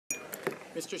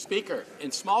Mr. Speaker, in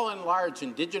small and large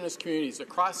Indigenous communities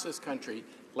across this country,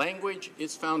 language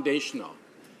is foundational.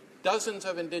 Dozens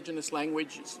of Indigenous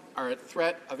languages are at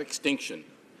threat of extinction.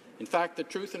 In fact, the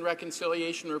Truth and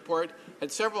Reconciliation Report had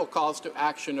several calls to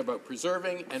action about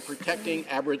preserving and protecting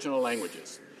Aboriginal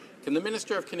languages. Can the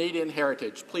Minister of Canadian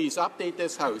Heritage please update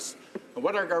this House on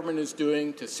what our government is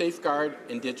doing to safeguard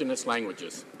Indigenous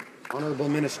languages? Honourable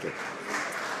Minister.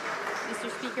 Mr.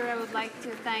 Speaker, I would like to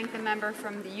thank the member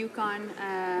from the Yukon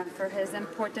for his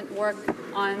important work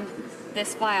on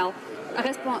this file.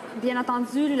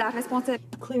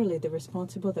 Clearly, the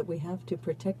responsibility that we have to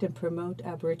protect and promote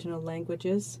Aboriginal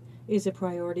languages is a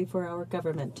priority for our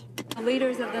government.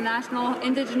 Leaders of the national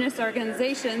Indigenous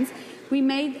organizations, we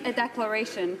made a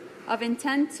declaration of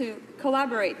intent to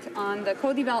collaborate on the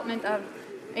co-development of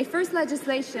a first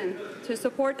legislation to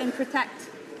support and protect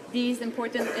these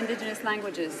important Indigenous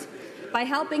languages. By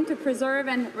helping to preserve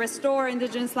and restore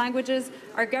Indigenous languages,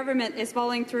 our government is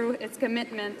following through its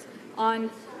commitment on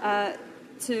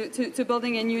to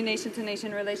building a new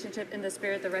nation-to-nation relationship in the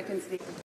spirit of reconciliation.